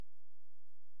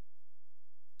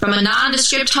From a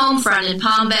nondescript home front in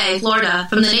Palm Bay, Florida,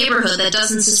 from the neighborhood that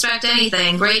doesn't suspect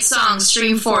anything, great songs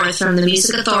stream forth from the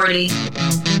Music Authority.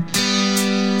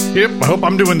 Yep, I hope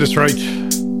I'm doing this right. It's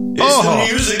the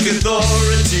Music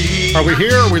Authority. Are we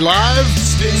here? Are we live?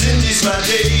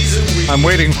 I'm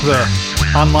waiting for the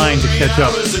online to catch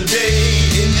up.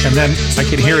 And then I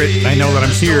can hear it. I know that I'm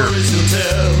here.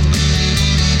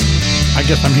 I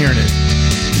guess I'm hearing it.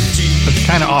 It's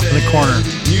kind of off in the corner.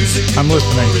 I'm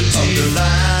listening.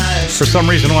 For some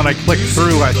reason, when I clicked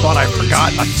through, I thought I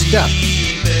forgot a step.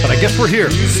 But I guess we're here.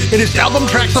 It is Album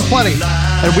Tracks Aplenty.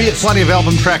 And we have plenty of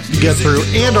album tracks to get through.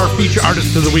 And our feature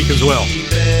artist of the week as well.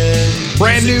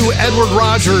 Brand new Edward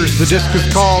Rogers. The disc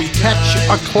is called Catch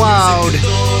a Cloud.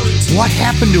 What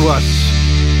happened to us?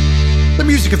 The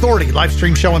Music Authority live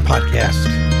stream show and podcast.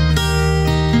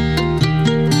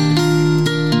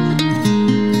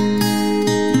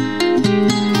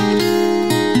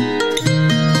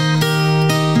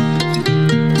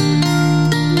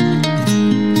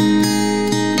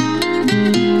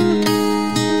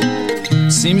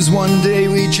 Seems one day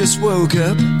we just woke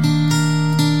up,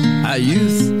 our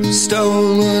youth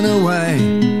stolen away.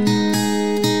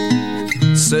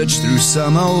 Search through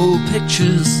some old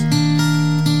pictures,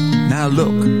 now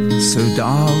look so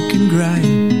dark and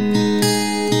grey.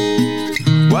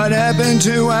 What happened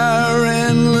to our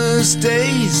endless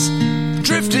days?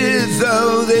 Drifted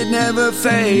though they'd never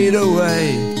fade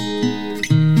away.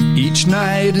 Each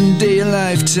night and day a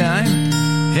lifetime,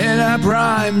 in our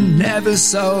prime, never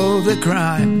solved the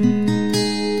crime.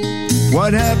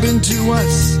 What happened to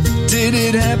us? Did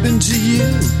it happen to you?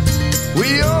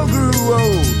 We all grew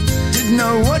old, didn't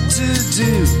know what to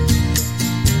do.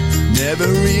 Never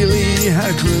really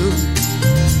had a clue,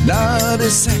 not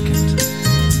a second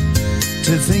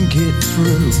to think it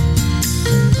through.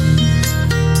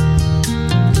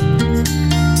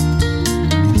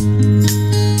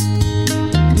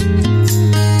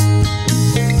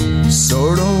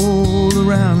 Saw it all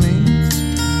around me,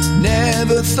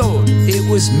 never thought it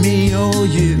was me or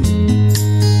you.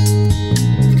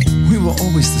 We were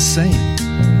always the same,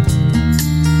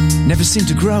 never seemed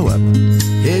to grow up,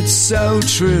 it's so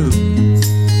true.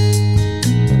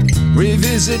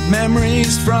 Revisit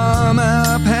memories from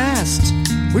our past,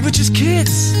 we were just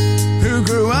kids who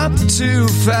grew up too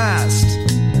fast.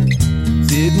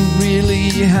 Didn't really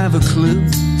have a clue,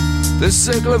 the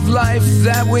circle of life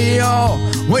that we all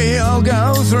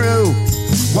go through.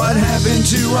 What happened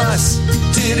to us?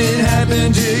 Did it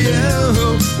happen to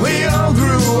you? We all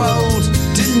grew old,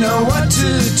 didn't know what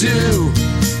to do.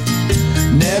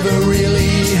 Never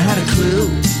really had a clue,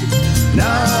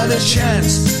 not a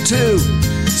chance to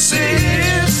see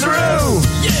it through.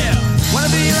 Yeah!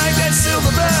 Wanna be like that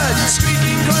silver bird,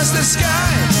 streaking across the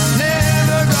sky.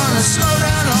 Never gonna slow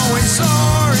down, always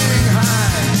soaring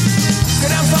high.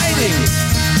 Good, I'm fighting,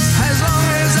 as long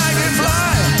as I can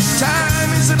fly. Time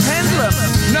is a pendulum,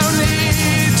 no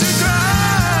need to cry.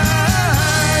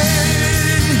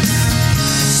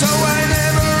 So I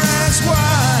never ask why.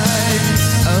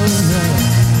 Oh no.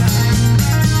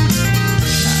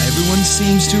 Now everyone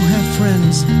seems to have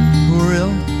friends who are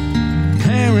ill.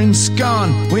 Parents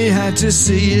gone, we had to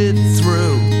see it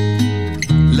through.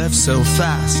 Left so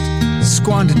fast,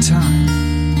 squandered time.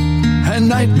 A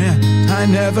nightmare I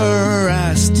never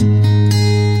asked.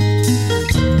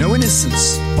 No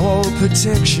innocence or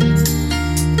protection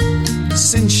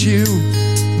since you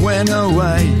went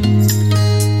away.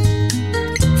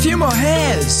 Few more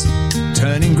hairs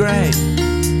turning grey.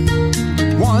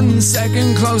 1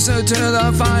 second closer to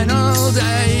the final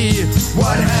day.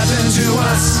 What happened to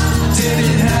us? Did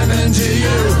it happen to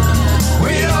you?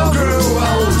 We all grew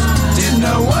old, didn't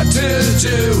know what to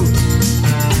do.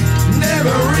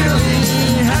 Never really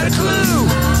had a clue,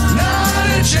 not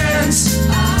a chance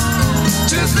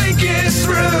to think it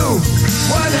through.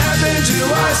 What happened to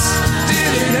us?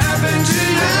 Did it happen to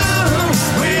you?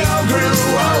 We all grew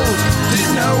old,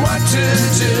 didn't know what to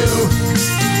do.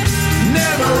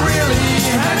 Never really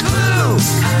had a clue,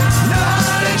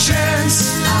 not a chance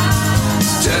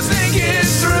to think it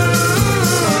through.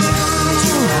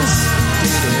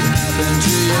 Did it happen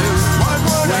to you? What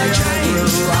would I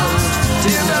change?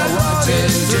 Didn't know what to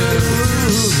do.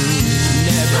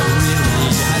 Never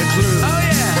really had a clue. Oh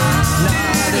yeah,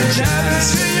 not a chance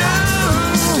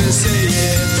to see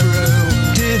it through.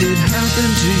 Did it happen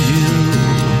to you?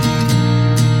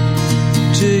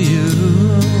 To you?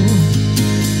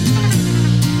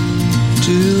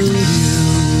 To you?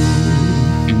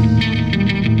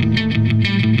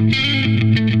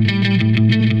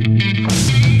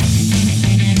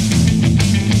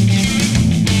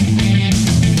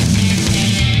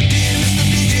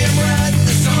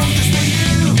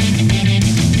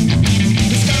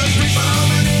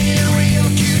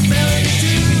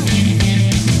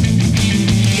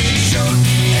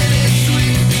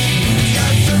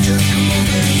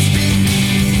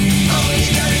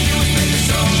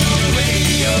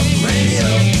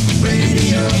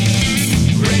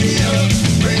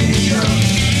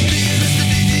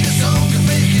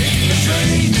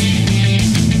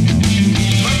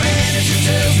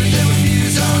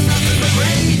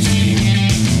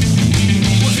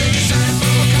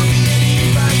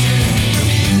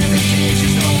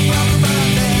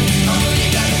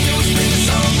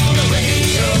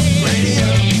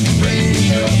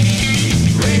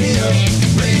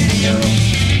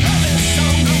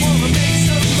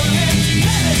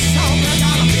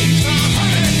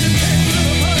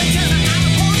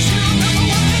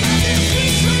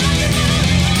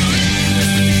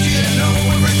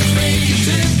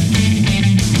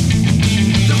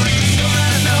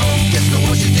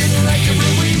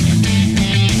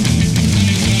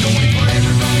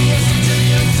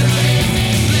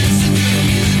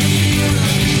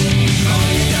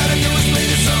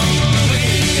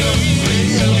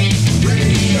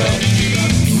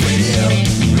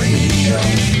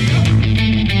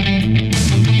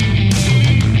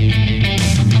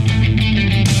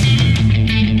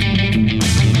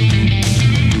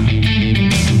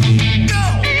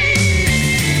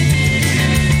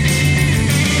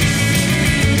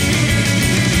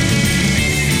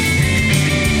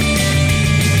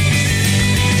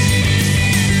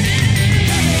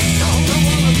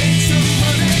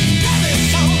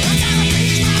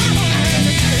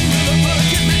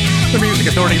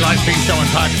 Authority live stream show and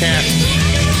podcast.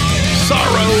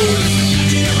 Sorrows.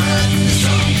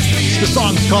 The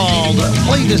song's called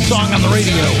Play This Song on the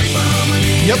Radio.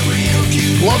 Yep.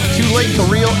 Love Too Late, the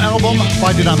real album.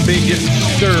 Find it on Big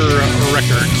Stir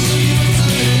Records.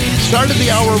 Started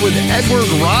the hour with Edward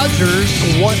Rogers,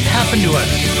 What Happened to Us.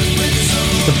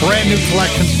 The brand new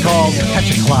collection's called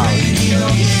Catch a Cloud.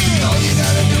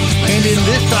 And in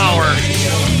this hour,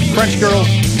 French Girls,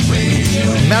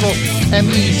 Metal,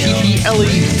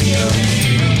 M-E-T-T-L-E,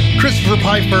 Christopher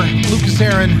Piper, Lucas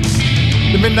Aaron,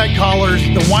 the Midnight Callers,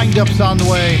 the Wind-Up's on the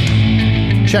way.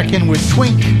 Check in with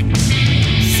Twink,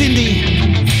 Cindy,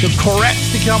 the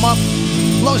Corettes to come up.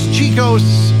 Los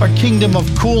Chicos, our Kingdom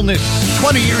of Coolness,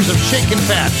 20 years of Shakin'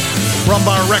 Fat,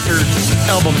 Rumbar Records,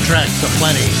 album tracks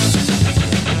aplenty.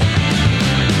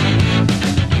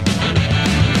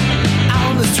 Out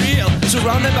on the street,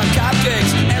 surrounded by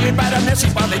cupcakes, everybody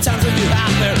messing about the times that you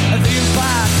have there. I think in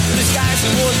fact, this guy's the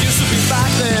world used to be back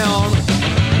then.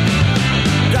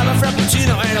 Grab a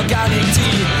frappuccino and organic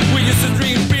tea. We used to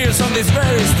drink beers on this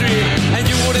very street, and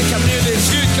you wouldn't come near this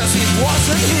shoot cause it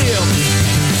wasn't here.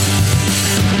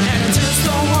 And I just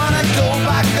don't wanna go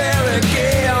back there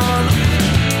again,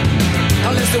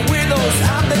 unless the widows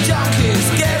and the junkies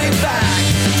get it back.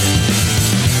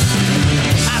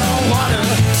 I don't wanna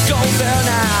go there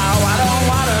now. I don't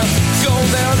wanna go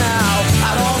there now.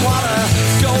 I don't wanna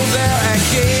go there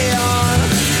again.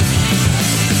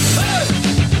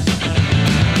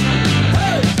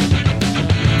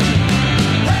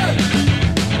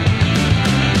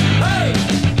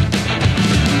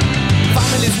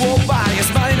 Walk by,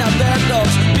 smiling at their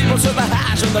dogs. People serve a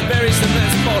hash on the very cement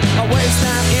spot. A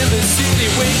wasteland in the city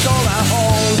we call our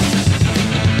home.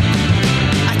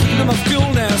 A kingdom of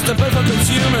coolness, the birth of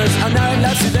consumers. And now I'm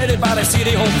sedated by the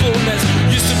city hall fullness.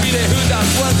 Used to be the hood that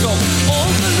welcome all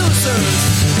the losers.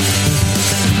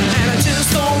 And I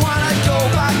just don't wanna go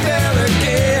back there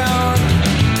again,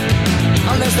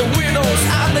 unless the widows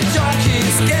and the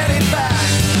junkies get it back.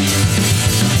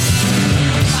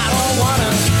 I don't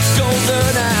wanna go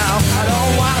there now. I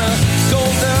don't wanna go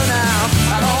there now.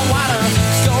 I don't wanna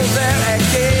go there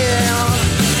again.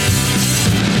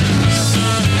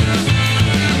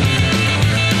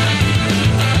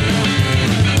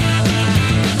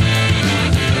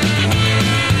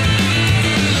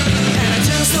 And I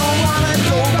just don't wanna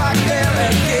go back there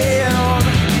again.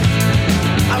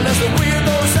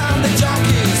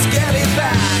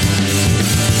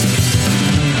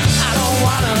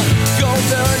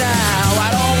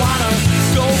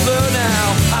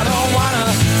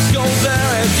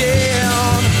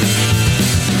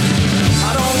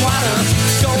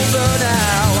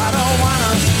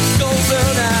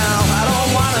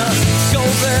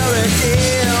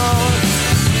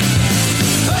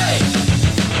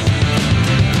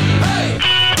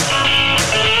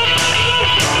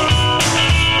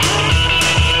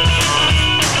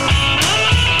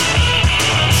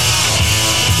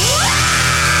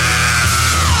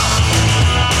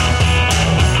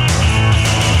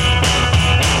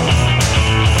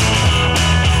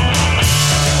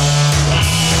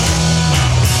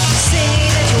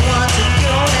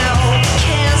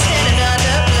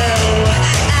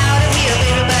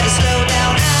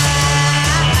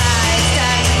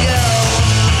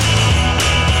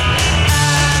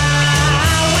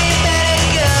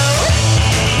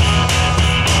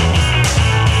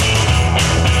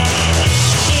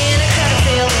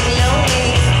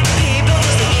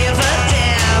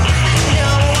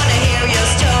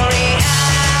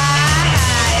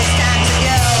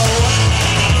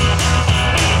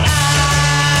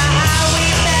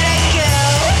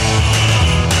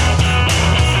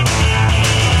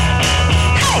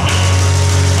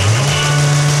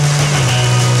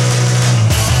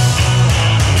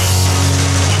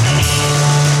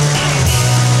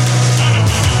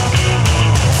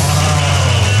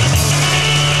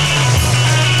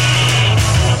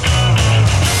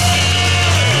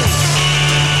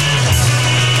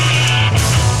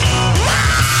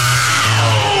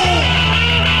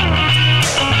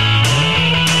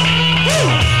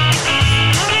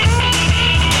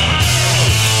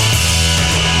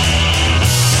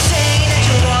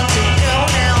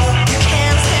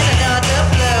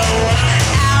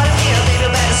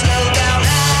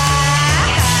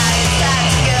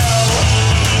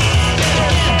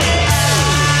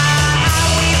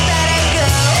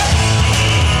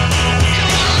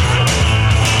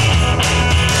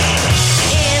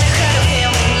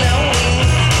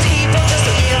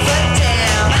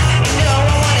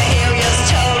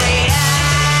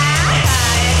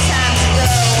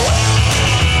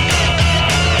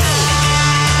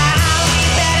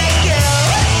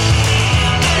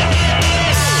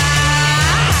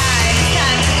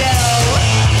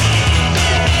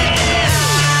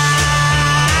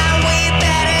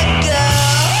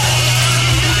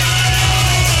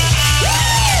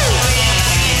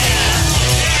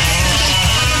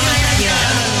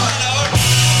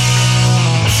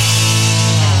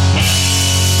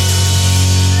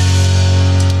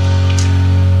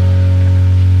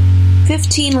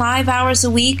 15 live hours a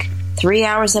week, 3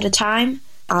 hours at a time,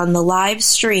 on the live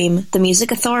stream, The Music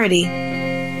Authority.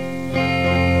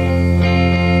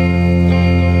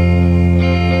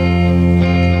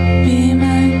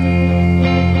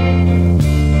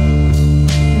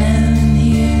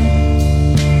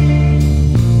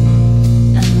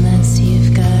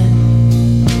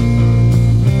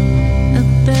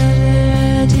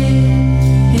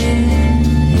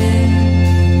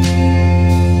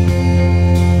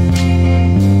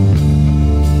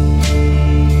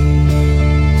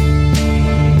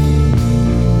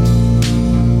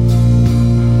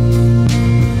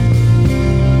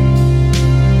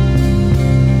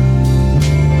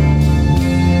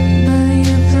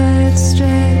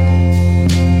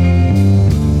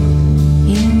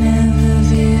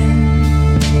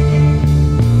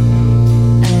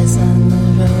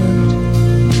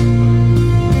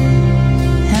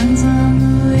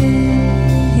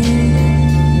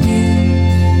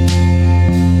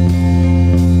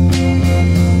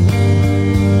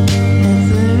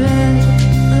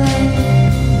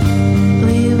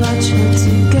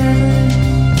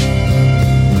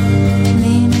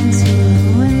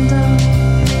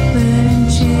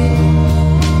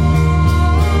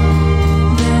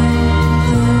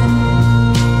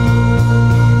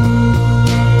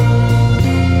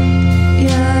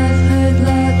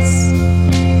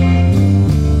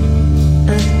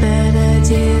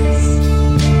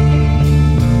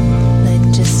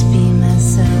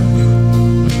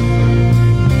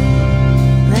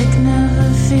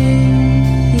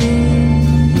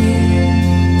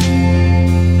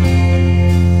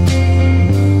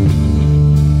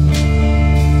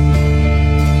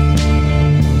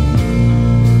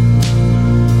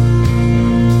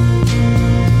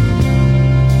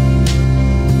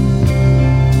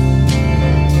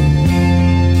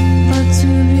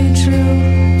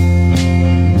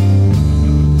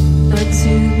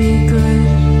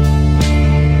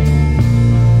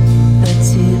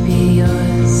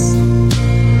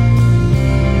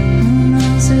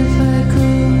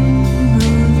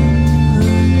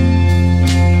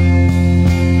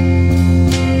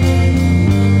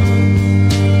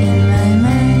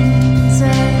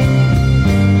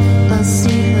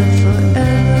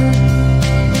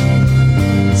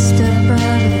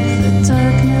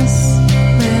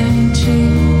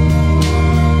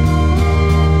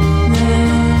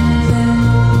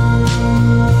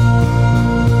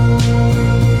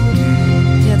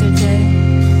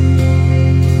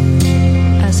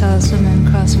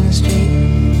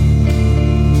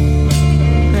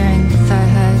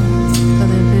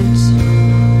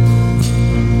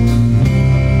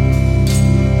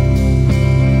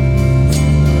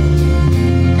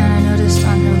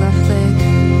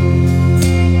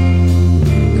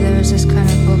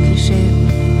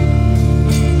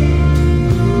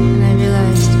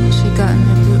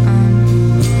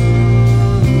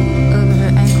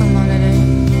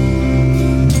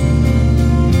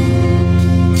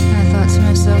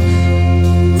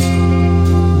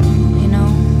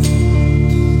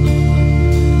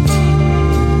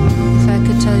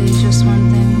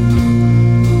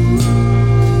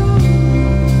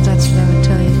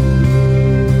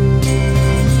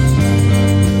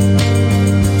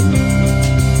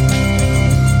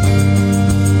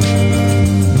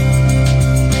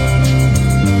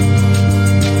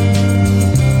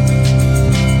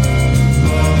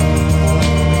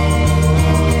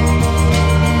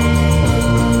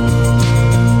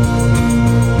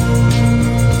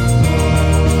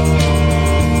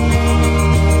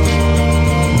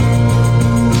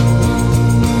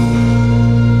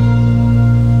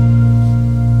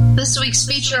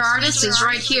 Artist is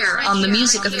right here on the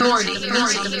Music Authority.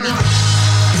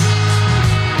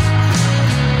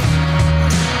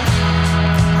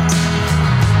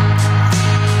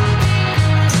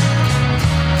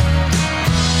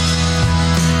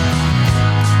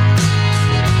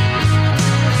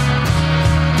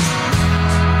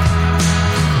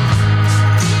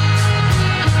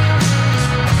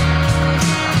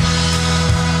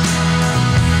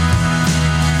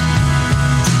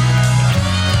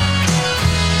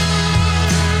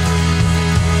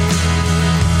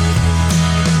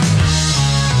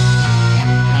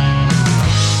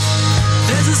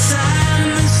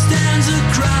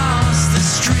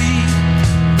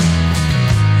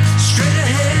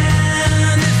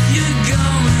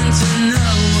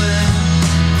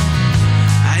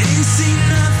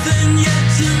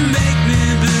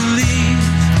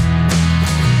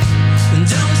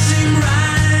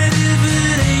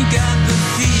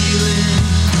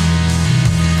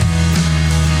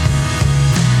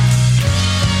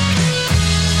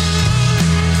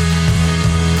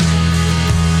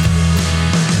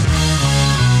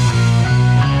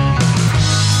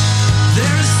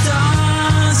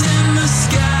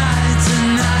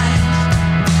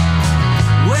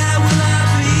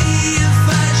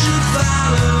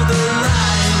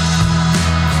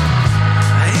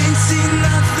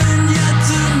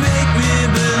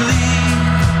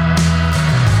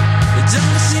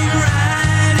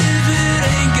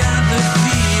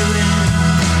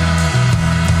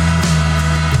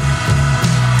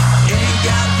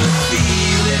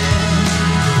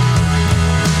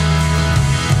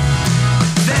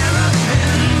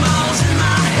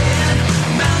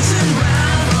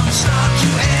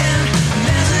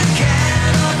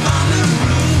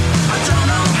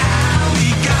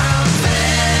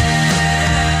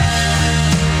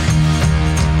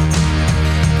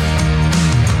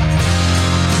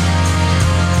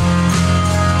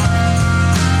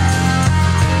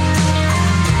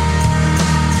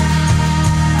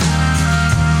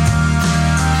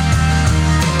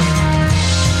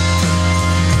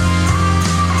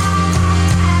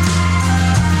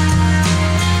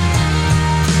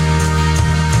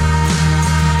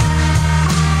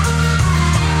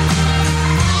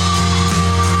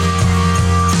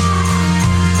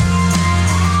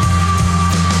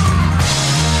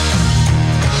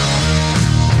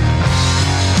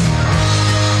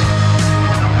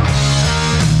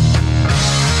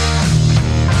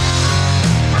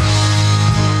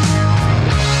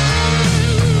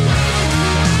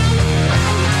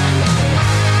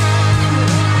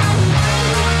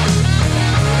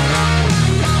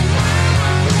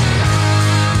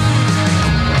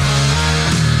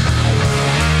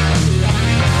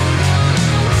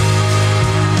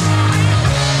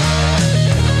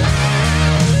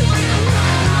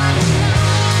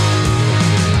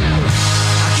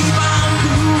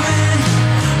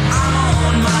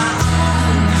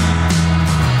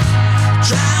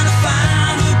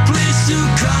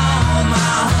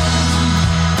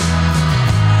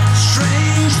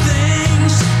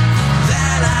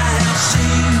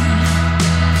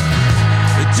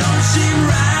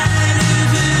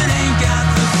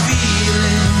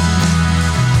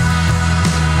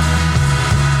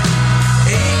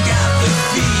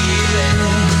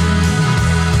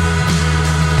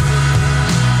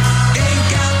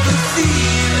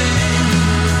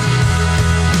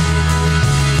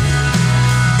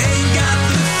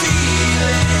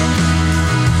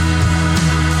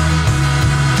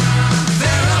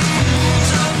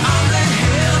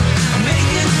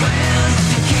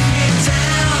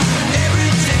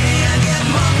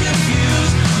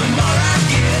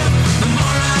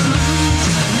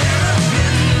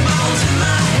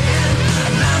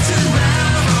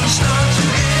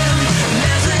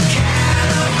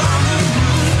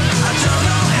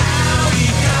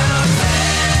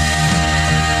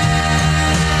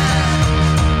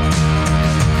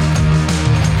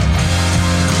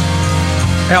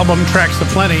 Album tracks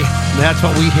aplenty. That's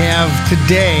what we have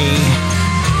today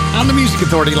on the Music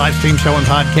Authority live stream show and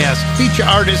podcast. Feature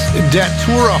artist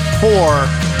Datura 4.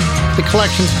 The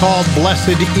collection's called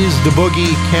Blessed is the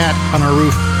Boogie Cat on Our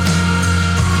Roof.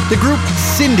 The group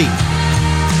Cindy.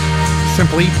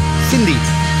 Simply Cindy.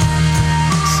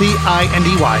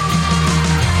 C-I-N-D-Y.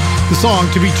 The song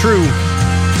To Be True.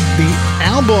 The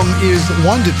album is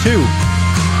 1 to 2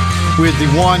 with the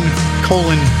 1:2,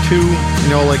 you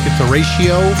know, like it's a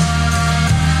ratio.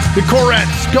 The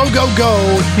Corettes, go, go, go.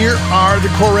 Here are the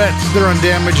Corettes. They're on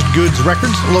Damaged Goods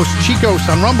Records. Los Chicos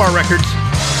on Rumbar Records.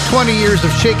 20 years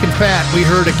of Shakin' Fat. We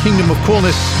heard A Kingdom of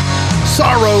Coolness.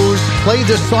 Sorrows, play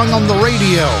this song on the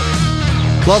radio.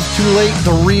 Love Too Late,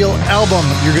 the real album.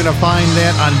 You're going to find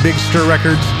that on Big Stir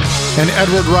Records. And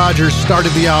Edward Rogers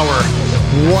started the hour.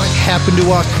 What Happened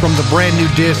to Us from the brand new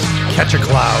disc, Catch a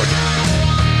Cloud.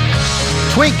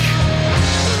 Twink,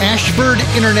 Ashford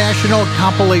International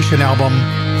compilation album,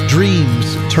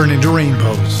 Dreams Turn into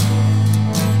Rainbows.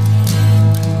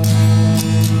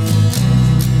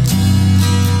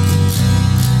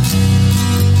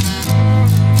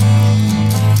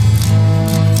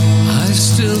 I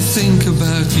still think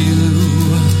about you.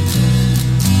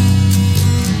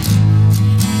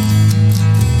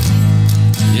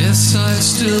 Yes, I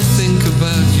still think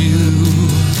about you.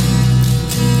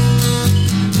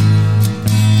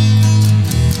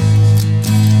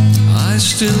 I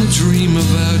still dream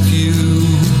about you.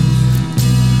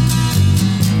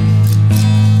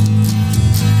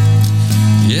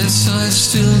 Yes, I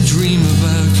still dream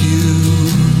about you.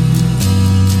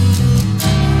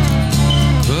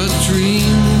 But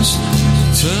dreams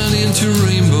turn into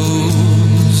rainbows.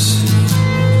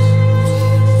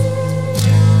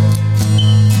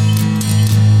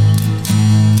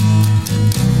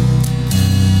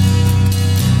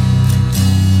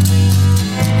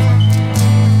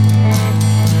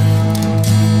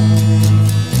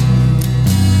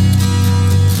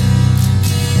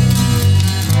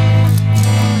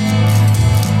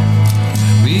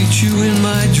 You in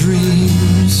my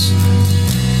dreams.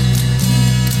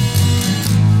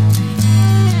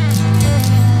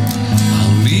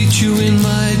 I'll meet you in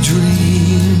my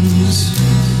dreams.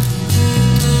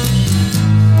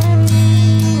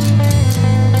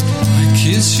 I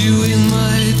kiss you in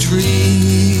my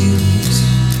dreams.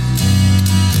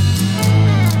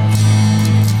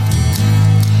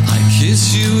 I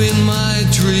kiss you in my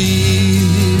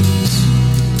dreams.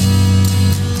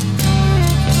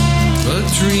 But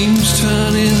dreams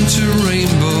turn into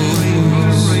rainbows.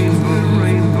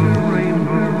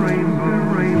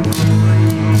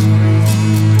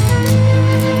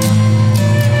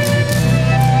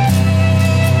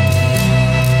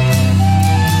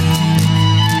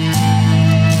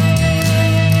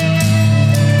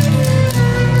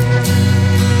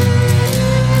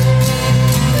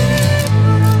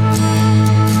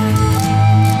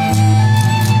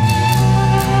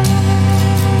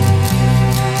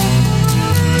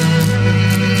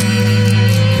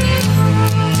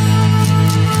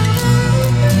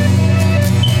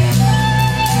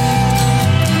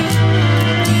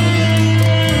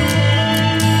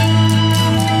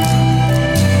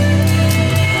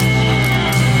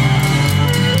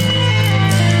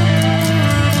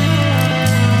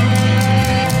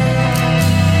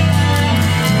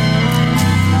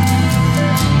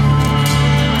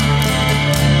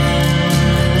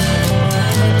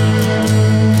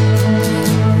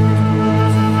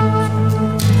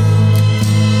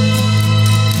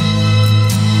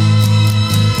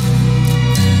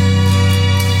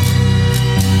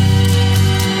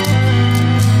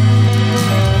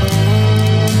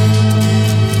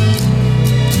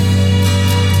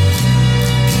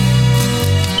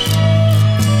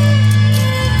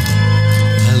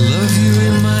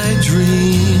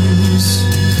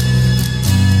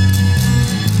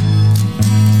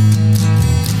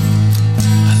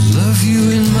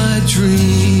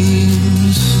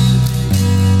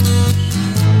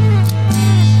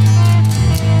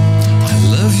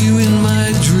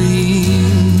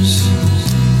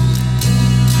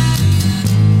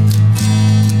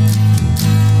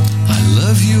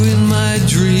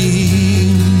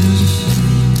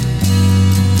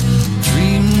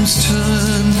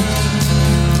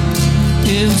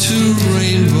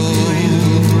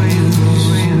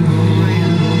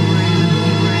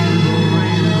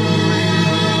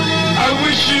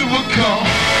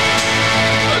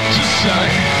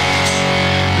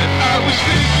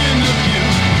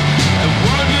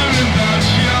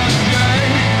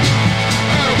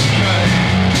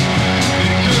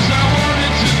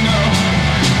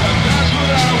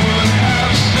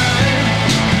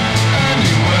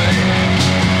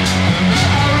 That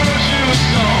I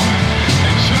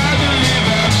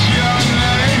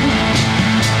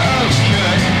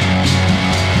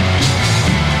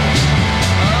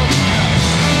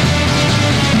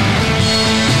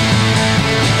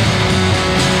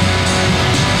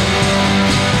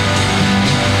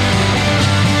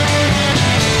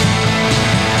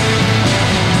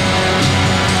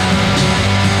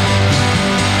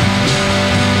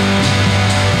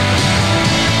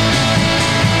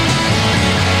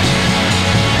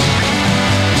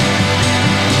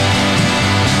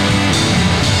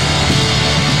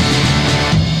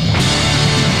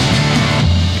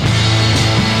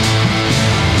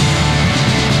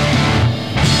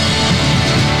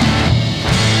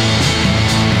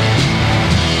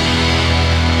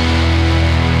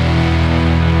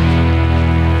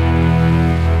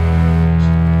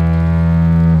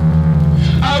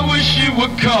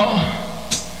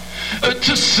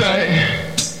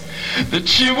that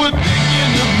you were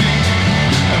thinking of me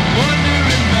and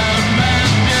wondering about my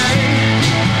day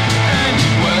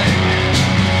anyway,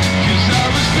 'cause I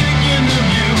was thinking of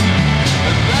you,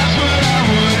 and that's what I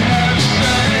would have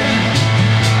said.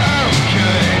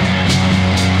 Okay.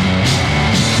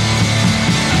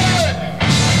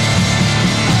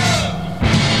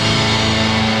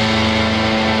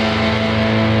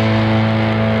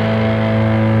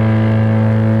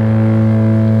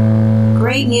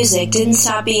 Great music didn't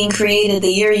stop being created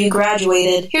the year you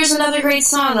graduated. Here's another great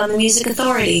song on the Music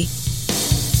Authority.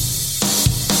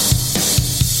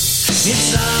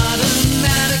 It's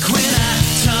automatic when I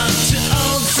talk to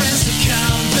old friends. The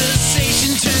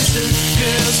conversation turns to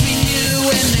girls we knew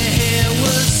when their hair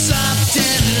was soft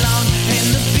and long, and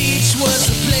the beach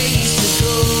was the place to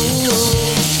go.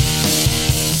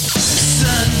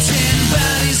 Suntan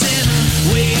bodies and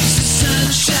waves of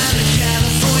sunshine, the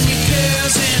California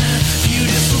girls and a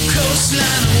beautiful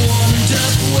coastline, a warmed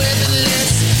up weather.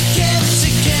 Let's get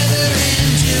together and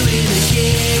do it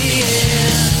again.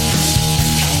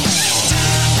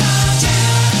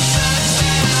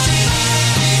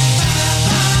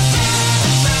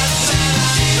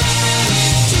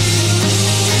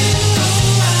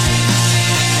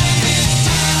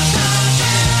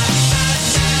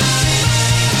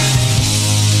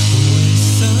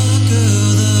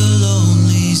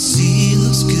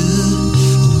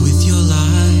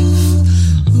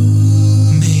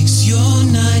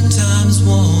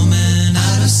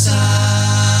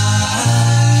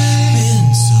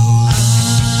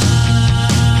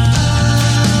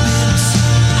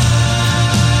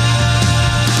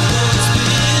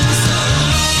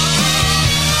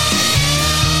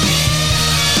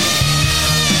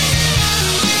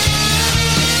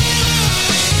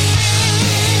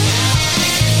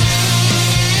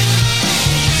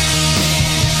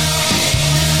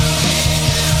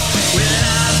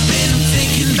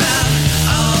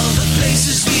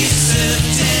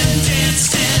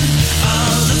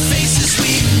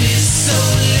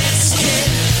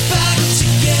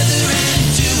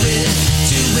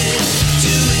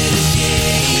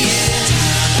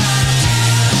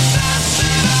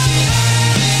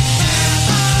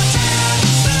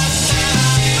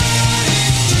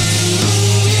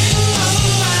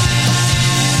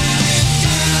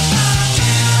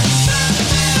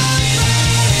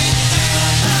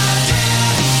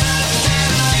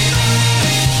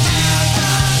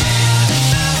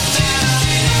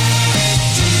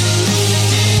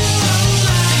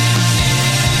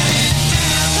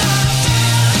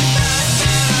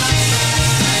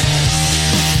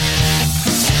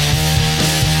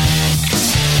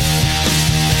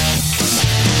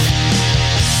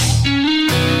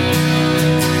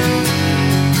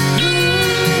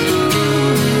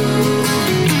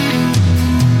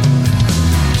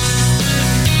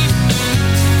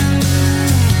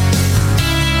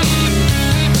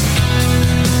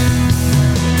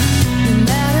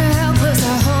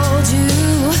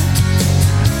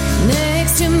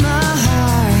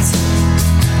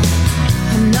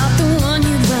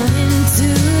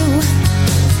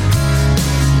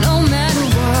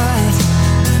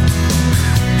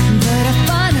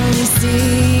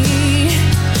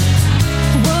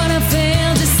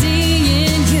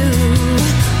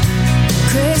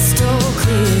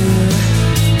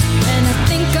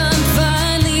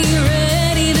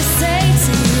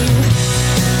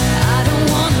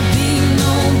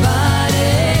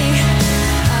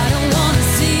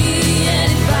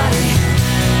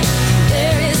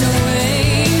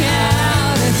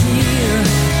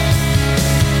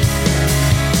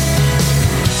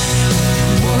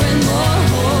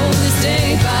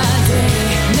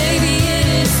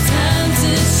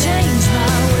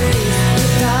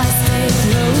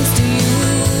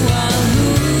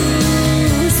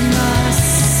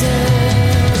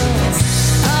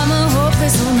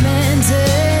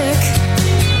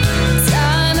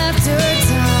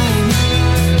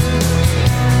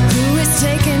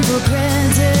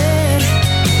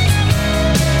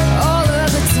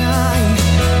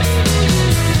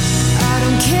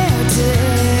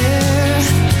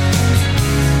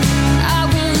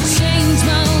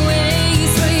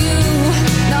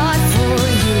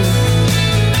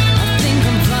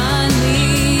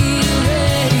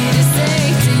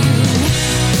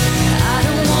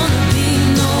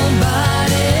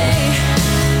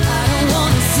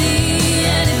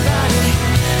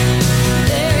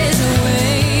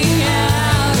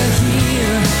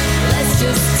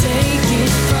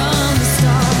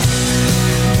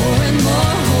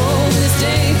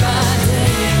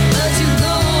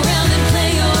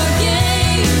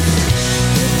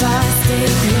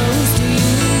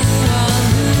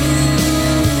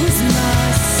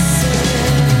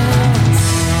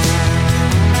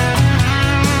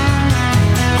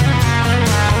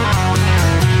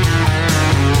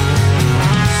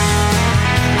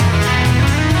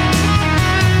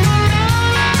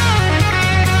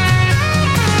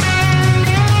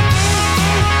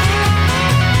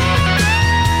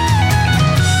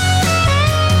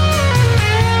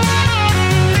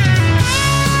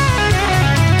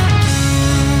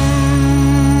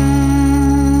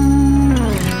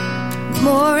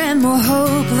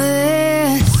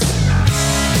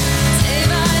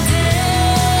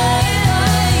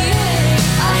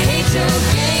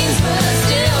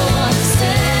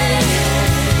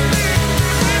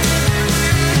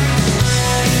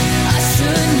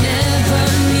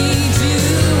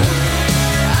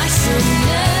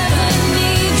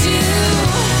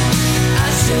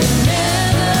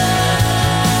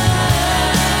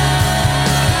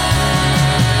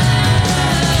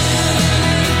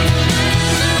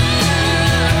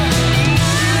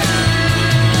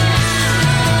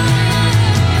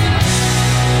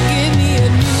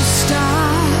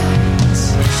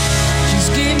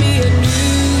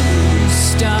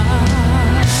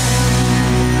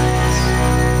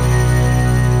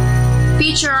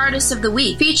 Feature Artist of the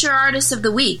Week. Feature Artist of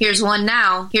the Week. Here's one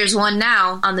now. Here's one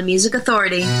now on the Music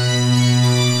Authority.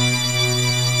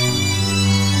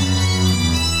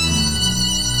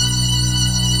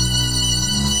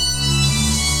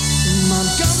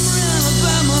 Montgomery,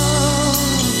 Alabama,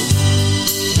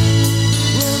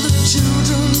 where the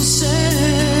children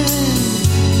sing.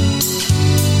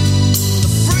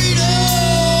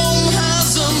 Freedom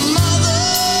has a mother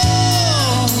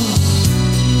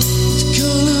with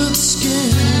colored skin.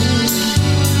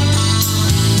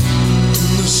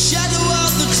 In the shadow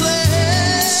of the clan,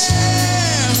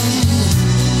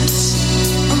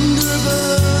 under a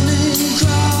burning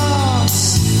cross,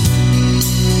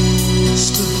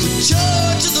 stood the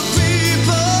judge of the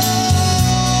people.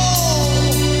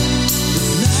 But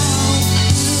now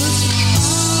it's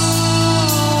all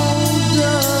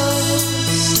dust.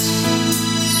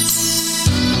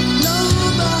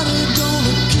 Nobody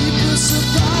gonna keep us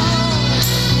apart.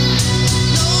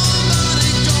 Nobody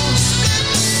gonna split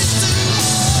these two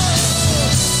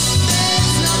hearts.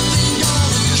 There's nothing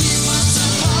gonna keep us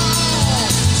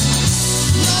apart.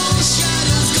 No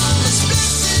shadow's gonna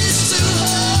split these two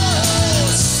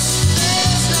hearts.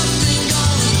 There's nothing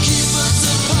gonna keep us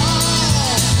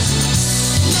apart.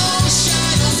 No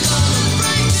shadow's gonna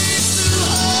break these two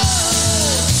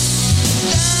hearts.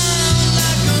 Down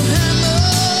like a hammer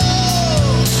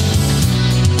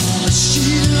on a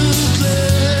sheet of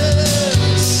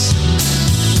glass,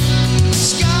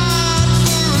 scarred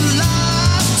for a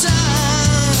lifetime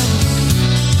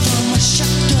from a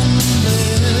shotgun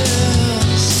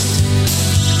blast.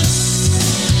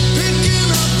 Picking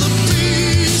up the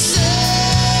pieces,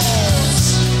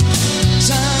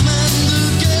 time and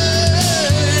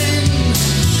again.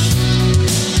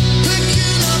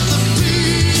 Picking up the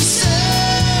pieces,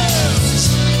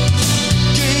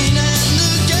 again and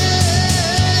again.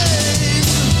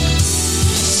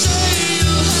 Say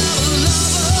you have a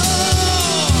lover,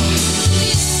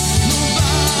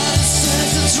 nobody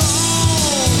says it's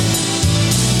wrong.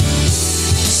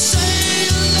 Say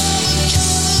you love a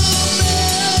caramel,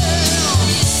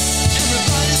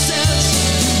 everybody says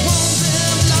you want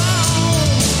them long.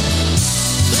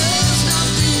 There's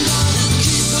nothing gonna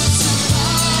keep us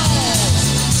apart.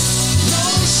 No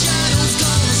shadow's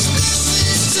gonna split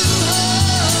these two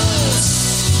hearts.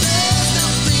 There's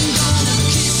nothing gonna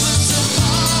keep us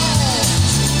apart.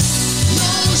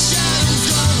 No shadow's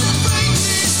gonna break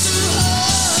these two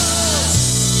hearts.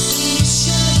 In the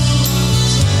shadow of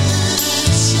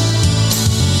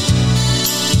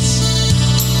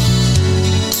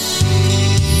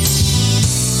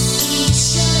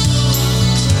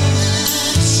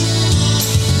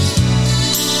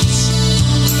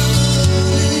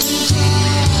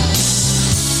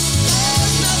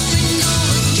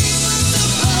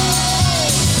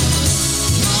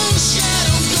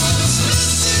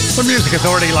The Music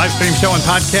Authority live stream show and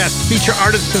podcast. Feature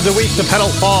Artist of the Week, The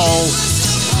Petal Falls.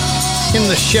 In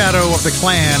the Shadow of the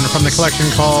Clan from the collection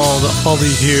called All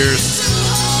These Years.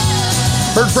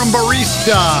 Heard from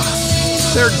Barista.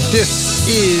 Their disc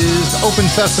is Open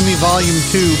Sesame Volume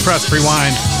 2, Press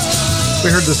Rewind.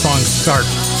 We heard the song Start.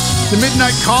 The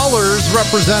Midnight Callers,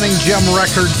 representing Gem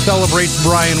Records, celebrates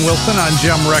Brian Wilson on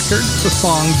Gem Records. The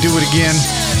song Do It Again.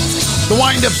 The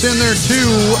wind-up's in there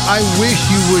too. I Wish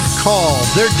You Would Call.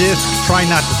 Their disc, Try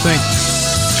Not to Think.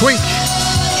 Twink,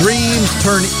 Dreams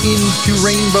Turn Into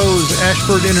Rainbows,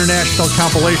 Ashford International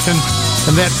compilation.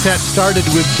 And that set started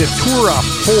with Datura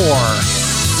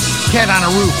 4. Cat on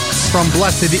a Roof from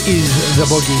Blessed Is the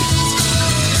Boogie.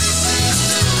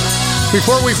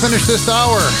 Before we finish this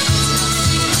hour,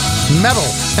 Metal,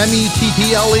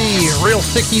 M-E-T-T-L-E, Real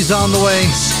Sickies on the way.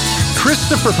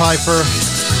 Christopher Pfeiffer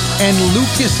and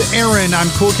Lucas Aaron on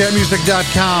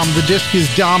CoolCatMusic.com. The disc is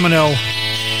Domino.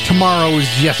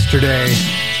 Tomorrow's Yesterday.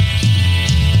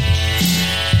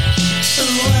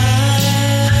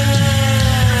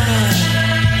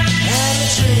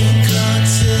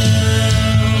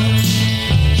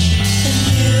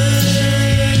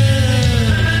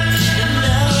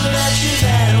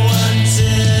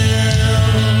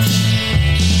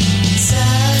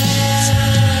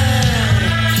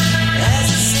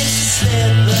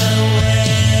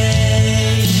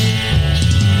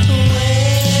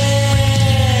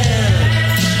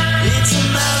 It's a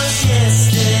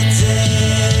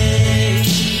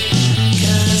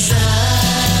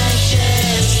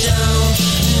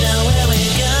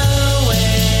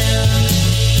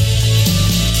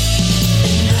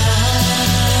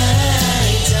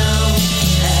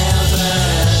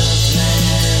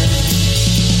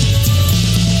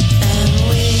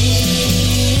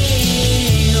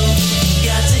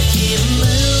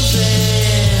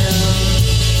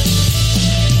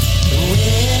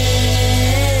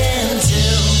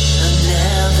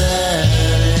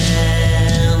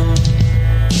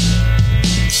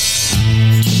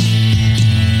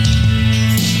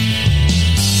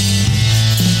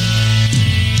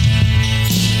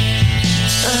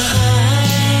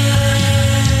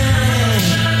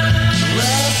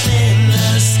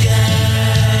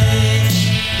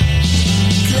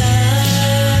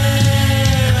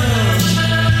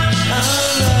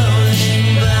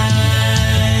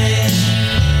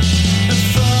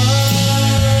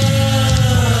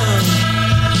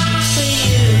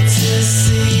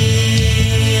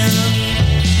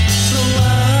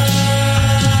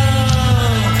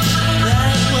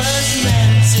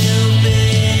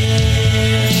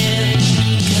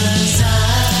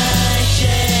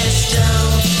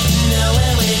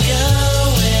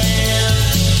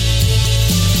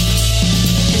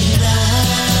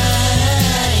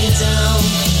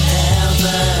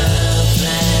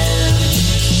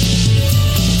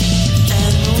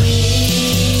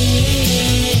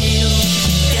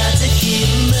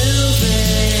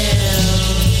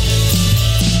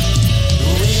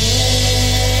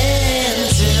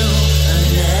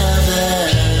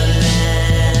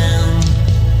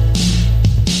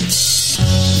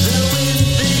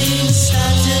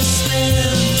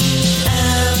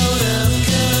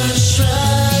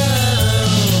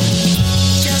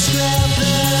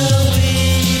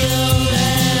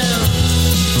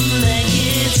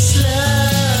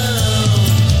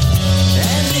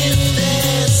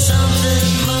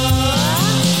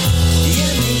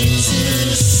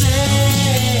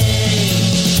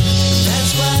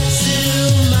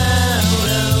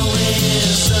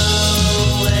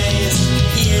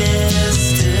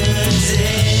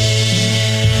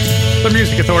The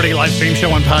Music Authority live stream show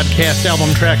and podcast,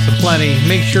 album tracks aplenty.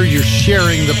 Make sure you're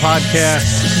sharing the podcast.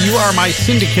 You are my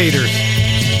syndicators.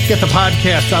 Get the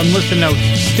podcast on Listen Notes,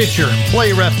 Stitcher,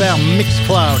 Player FM,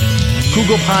 Mixcloud,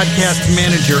 Google Podcast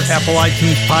Manager, Apple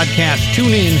iTunes Podcast,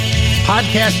 TuneIn,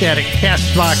 Podcast Addict,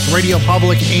 CastBox, Radio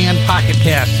Public, and Pocket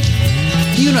Cast.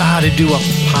 Do you know how to do a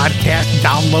podcast?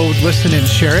 Download, listen, and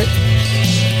share it.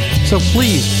 So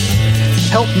please,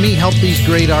 help me help these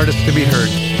great artists to be heard.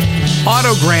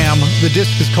 Autogram, the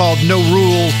disc is called No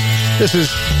Rules. This is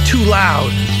Too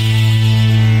Loud.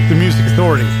 The Music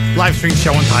Authority, live stream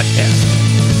show and podcast.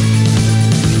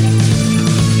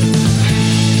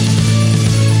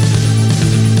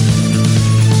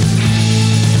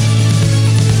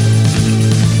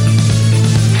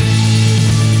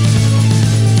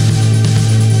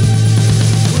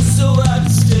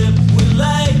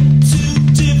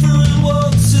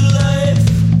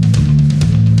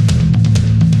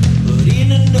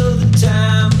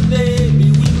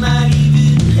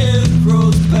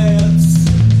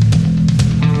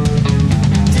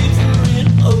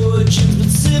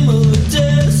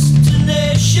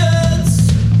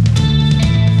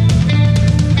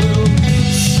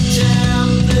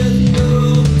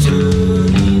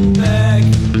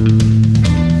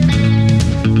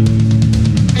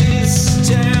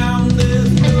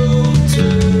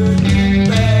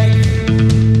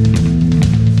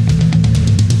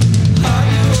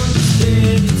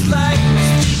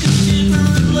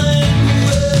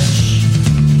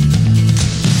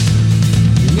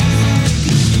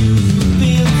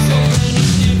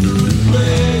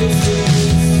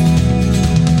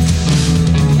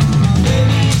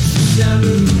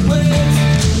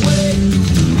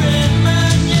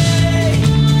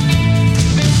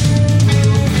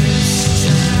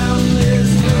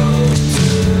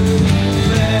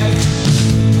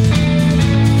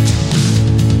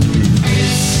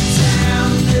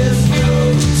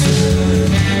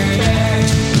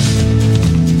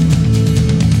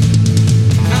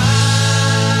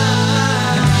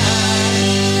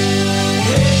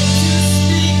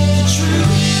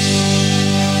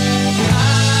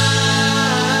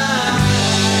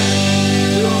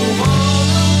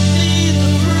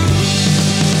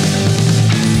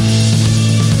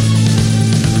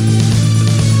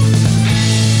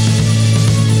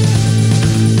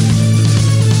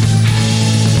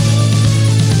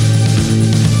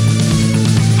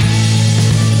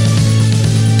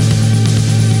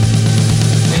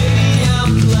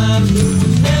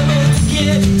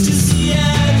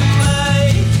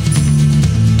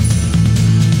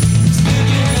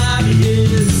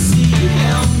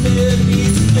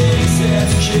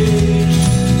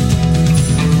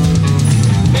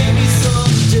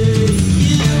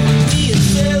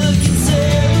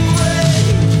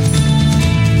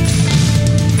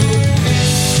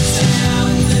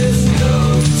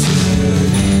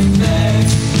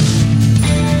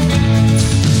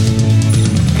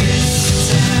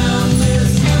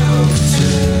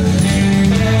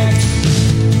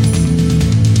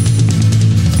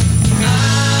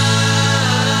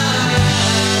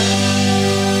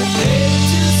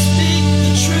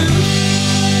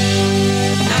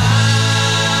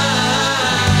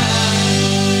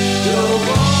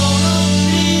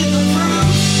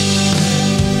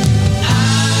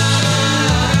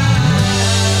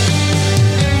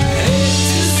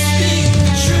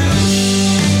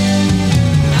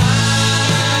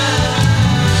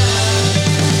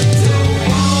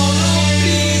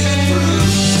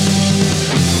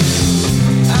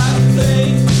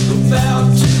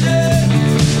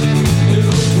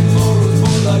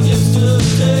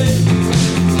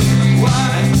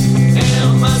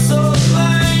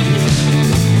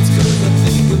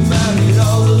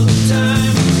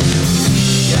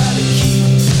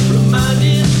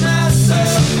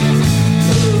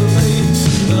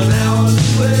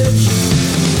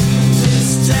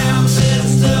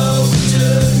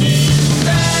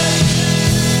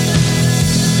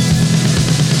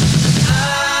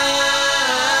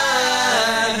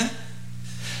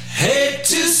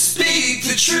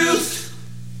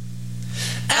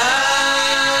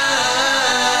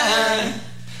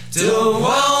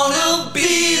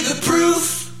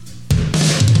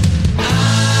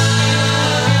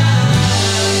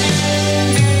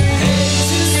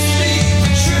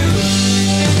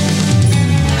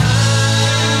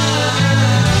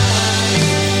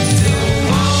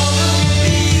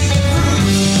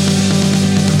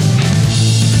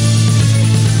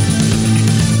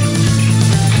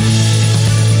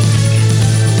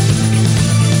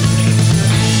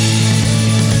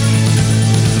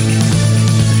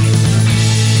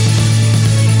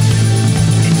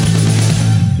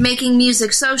 Making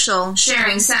music social,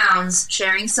 sharing sounds,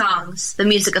 sharing songs. The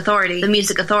Music Authority. The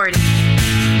Music Authority.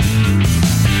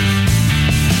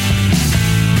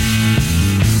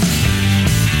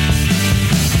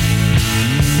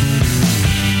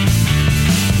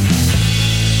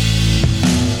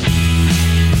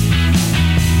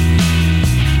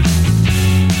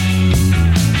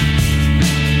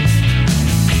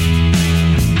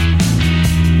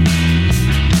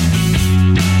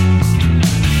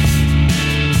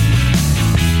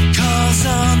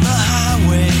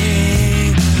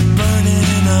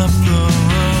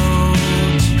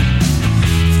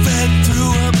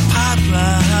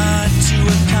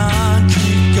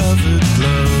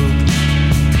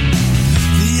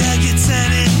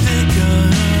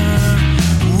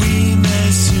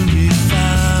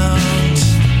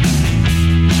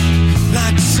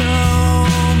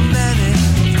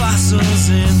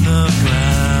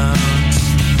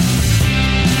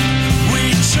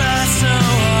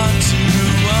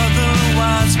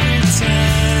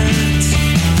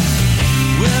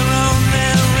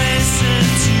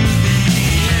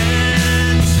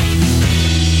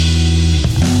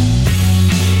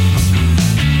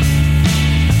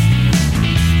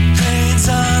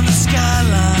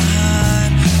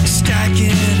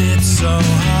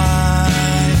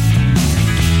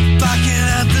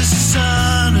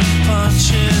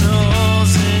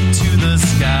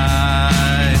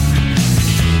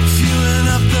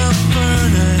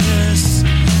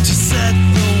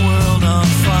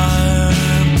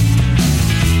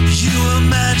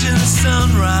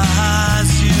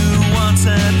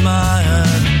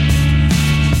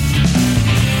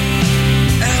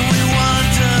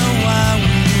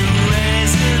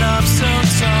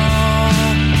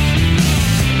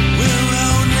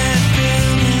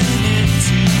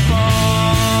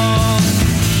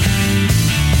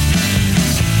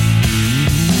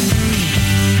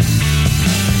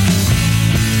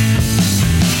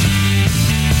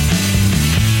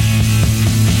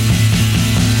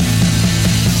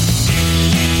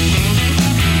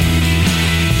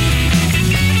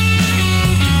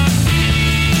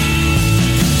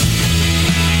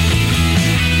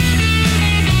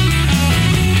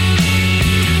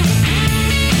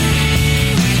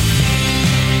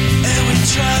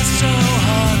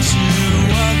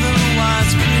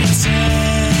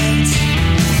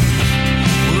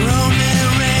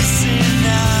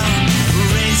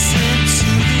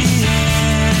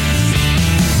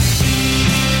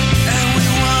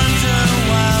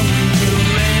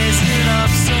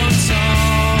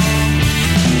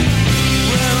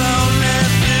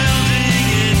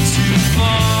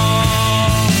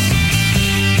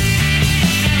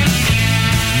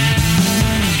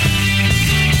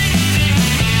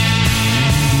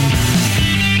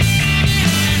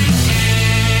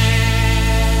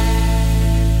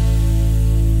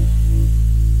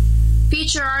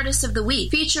 Artist of the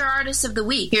Week. Feature Artist of the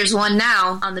Week. Here's one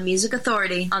now on the Music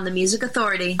Authority. On the Music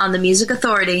Authority. On the Music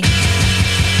Authority. As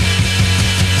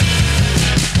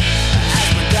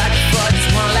my dark thoughts,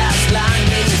 one last line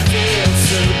made me feel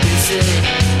so busy.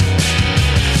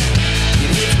 You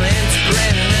hit my empty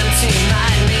brain and empty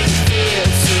mind made me feel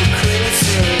so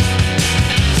crazy.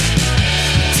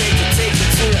 Take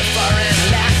it to a foreign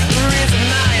land, breathe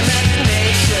my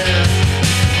imagination.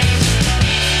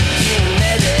 You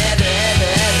never,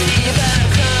 ever even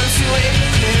come to a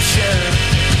conclusion.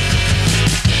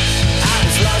 I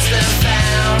was lost and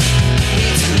found.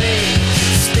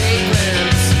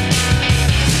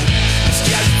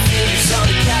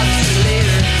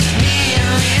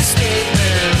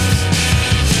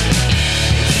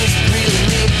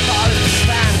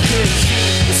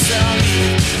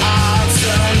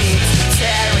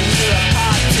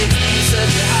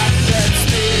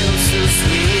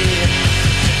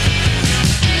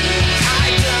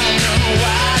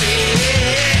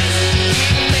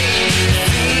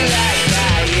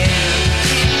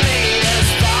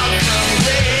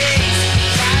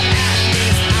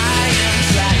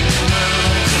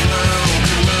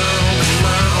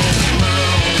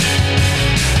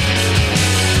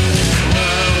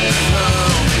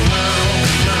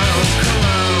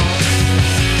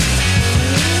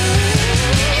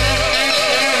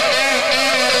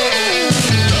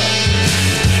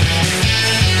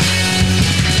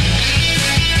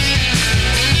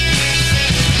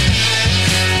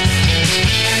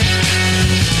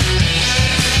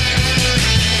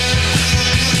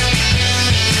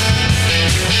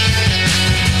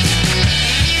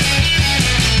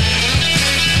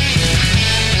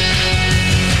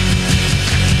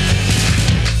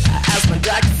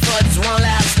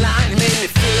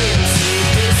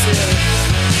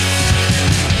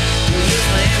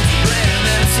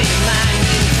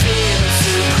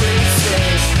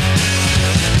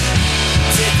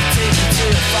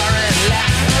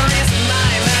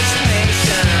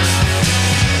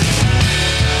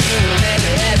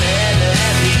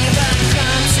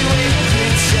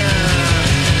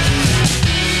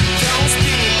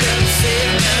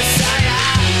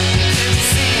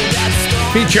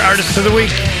 Feature Artist of the Week,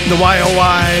 the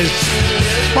YOYs.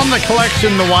 From the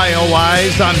collection, the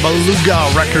YOYs on Beluga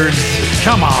Records.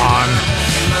 Come on.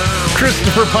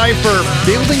 Christopher Piper,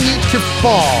 Building It to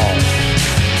Fall.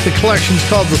 The collection's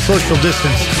called The Social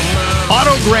Distance.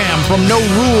 Autogram from No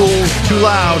Rules, Too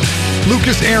Loud.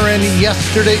 Lucas Aaron,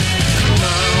 Yesterday.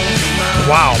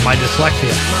 Wow, my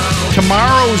dyslexia.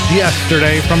 Tomorrow's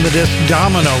Yesterday from the disc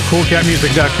Domino,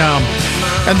 coolcatmusic.com.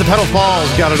 And the Pedal Falls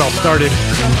got it all started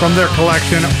from their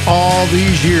collection All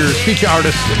These Years. Feature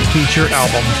Artist, Feature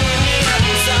Album.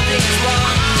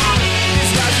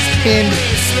 And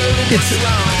it's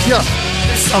just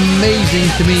amazing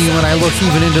to me when I look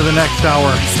even into the next hour,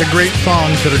 the great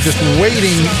songs that are just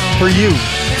waiting for you.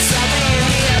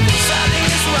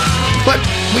 But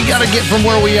we got to get from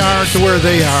where we are to where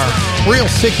they are. Real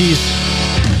Sickies,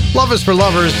 Love is for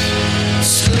Lovers.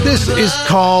 This is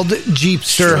called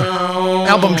Jeepster.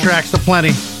 Album tracks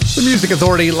aplenty. The Music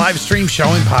Authority live stream show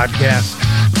and podcast.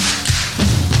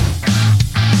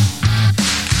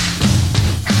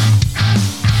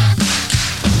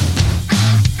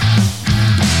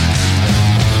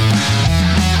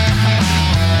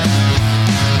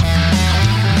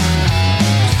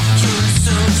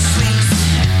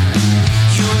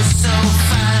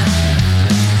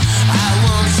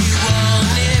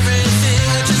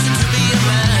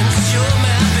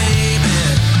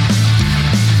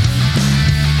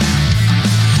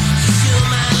 You're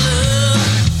my love.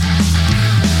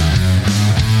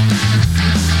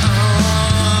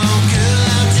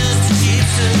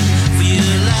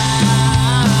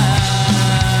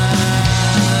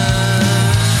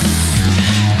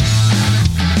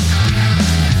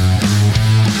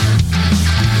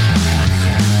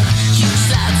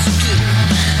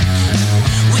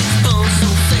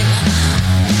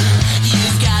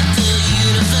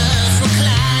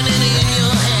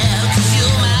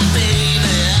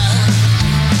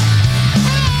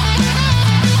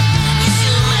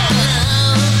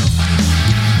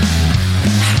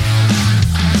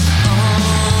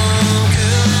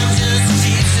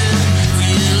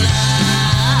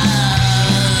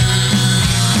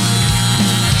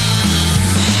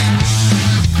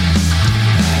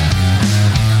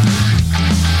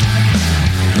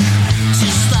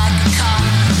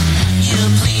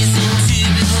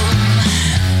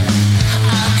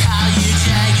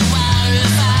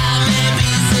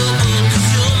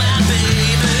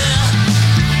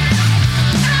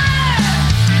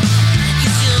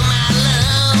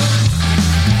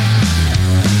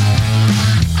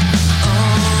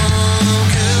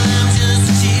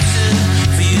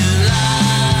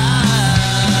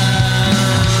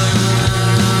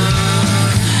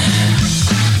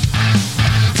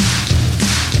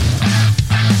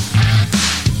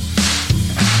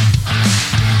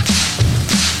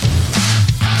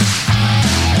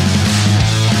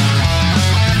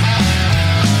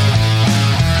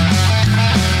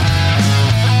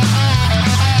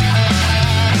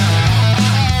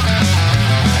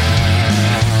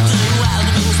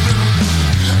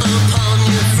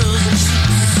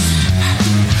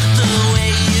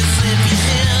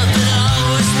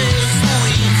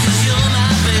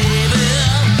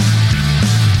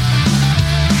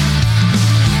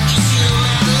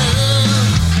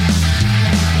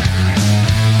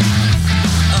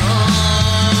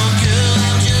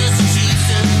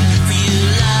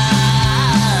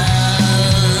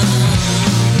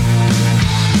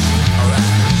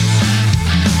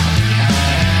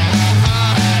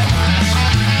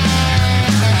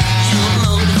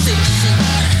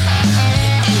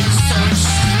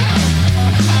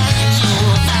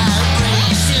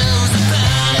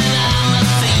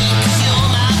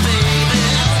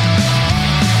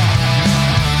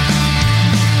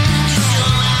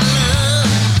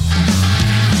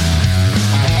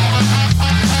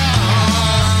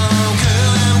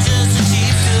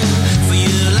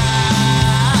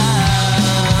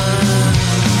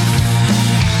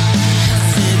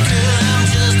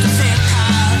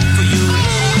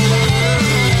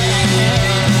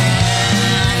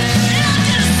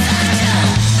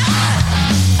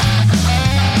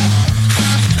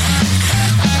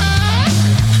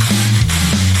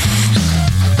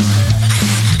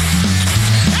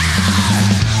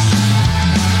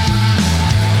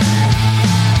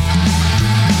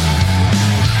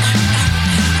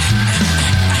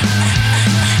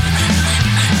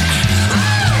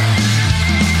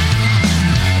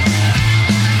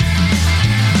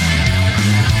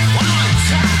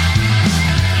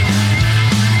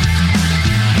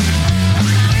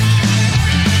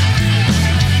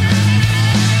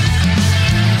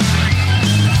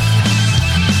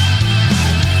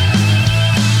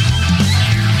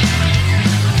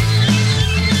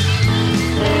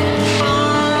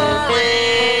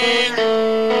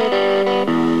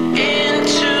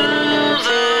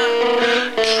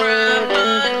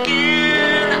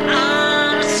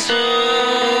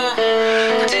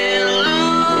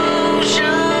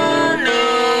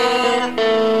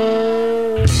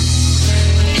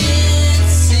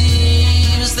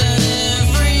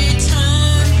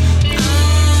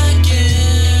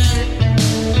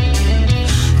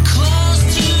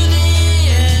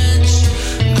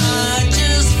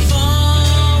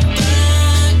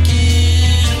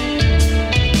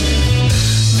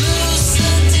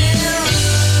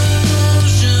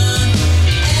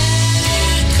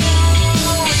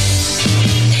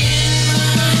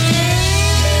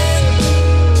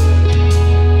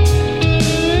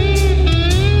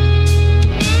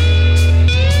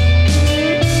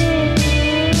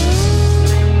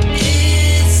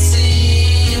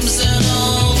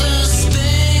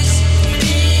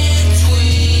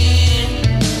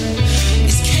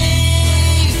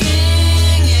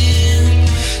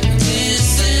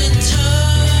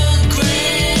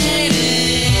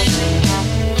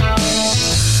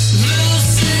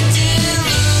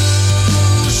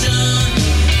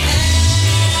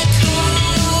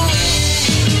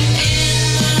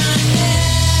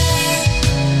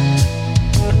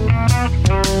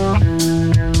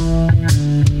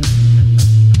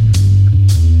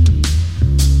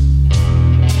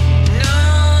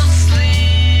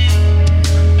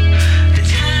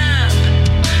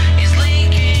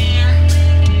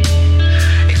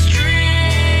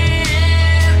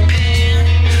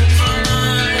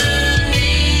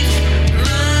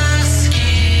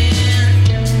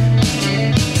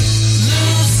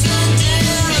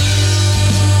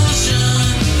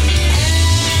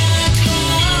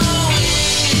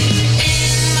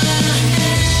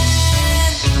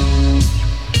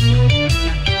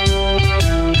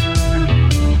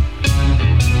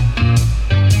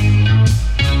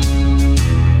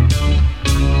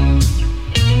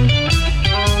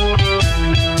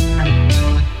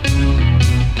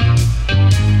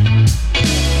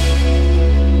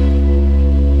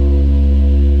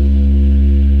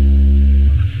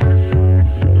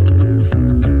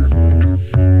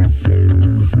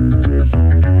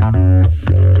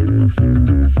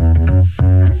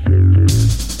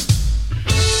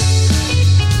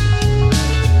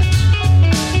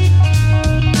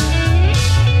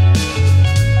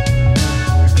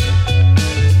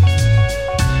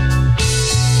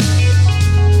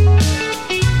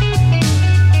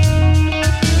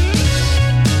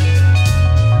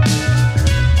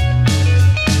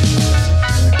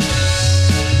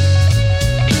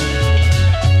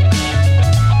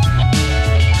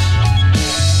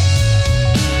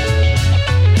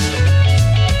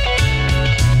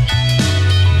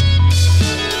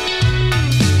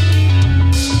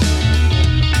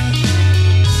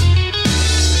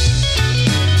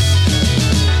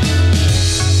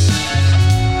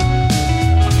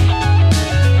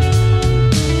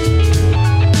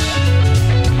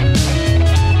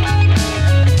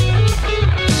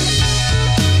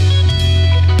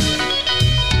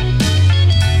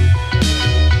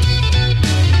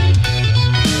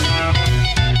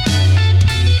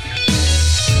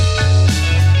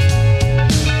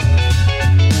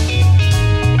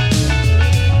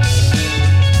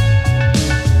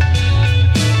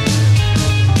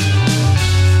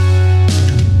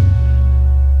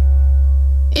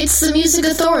 Music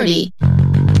Authority.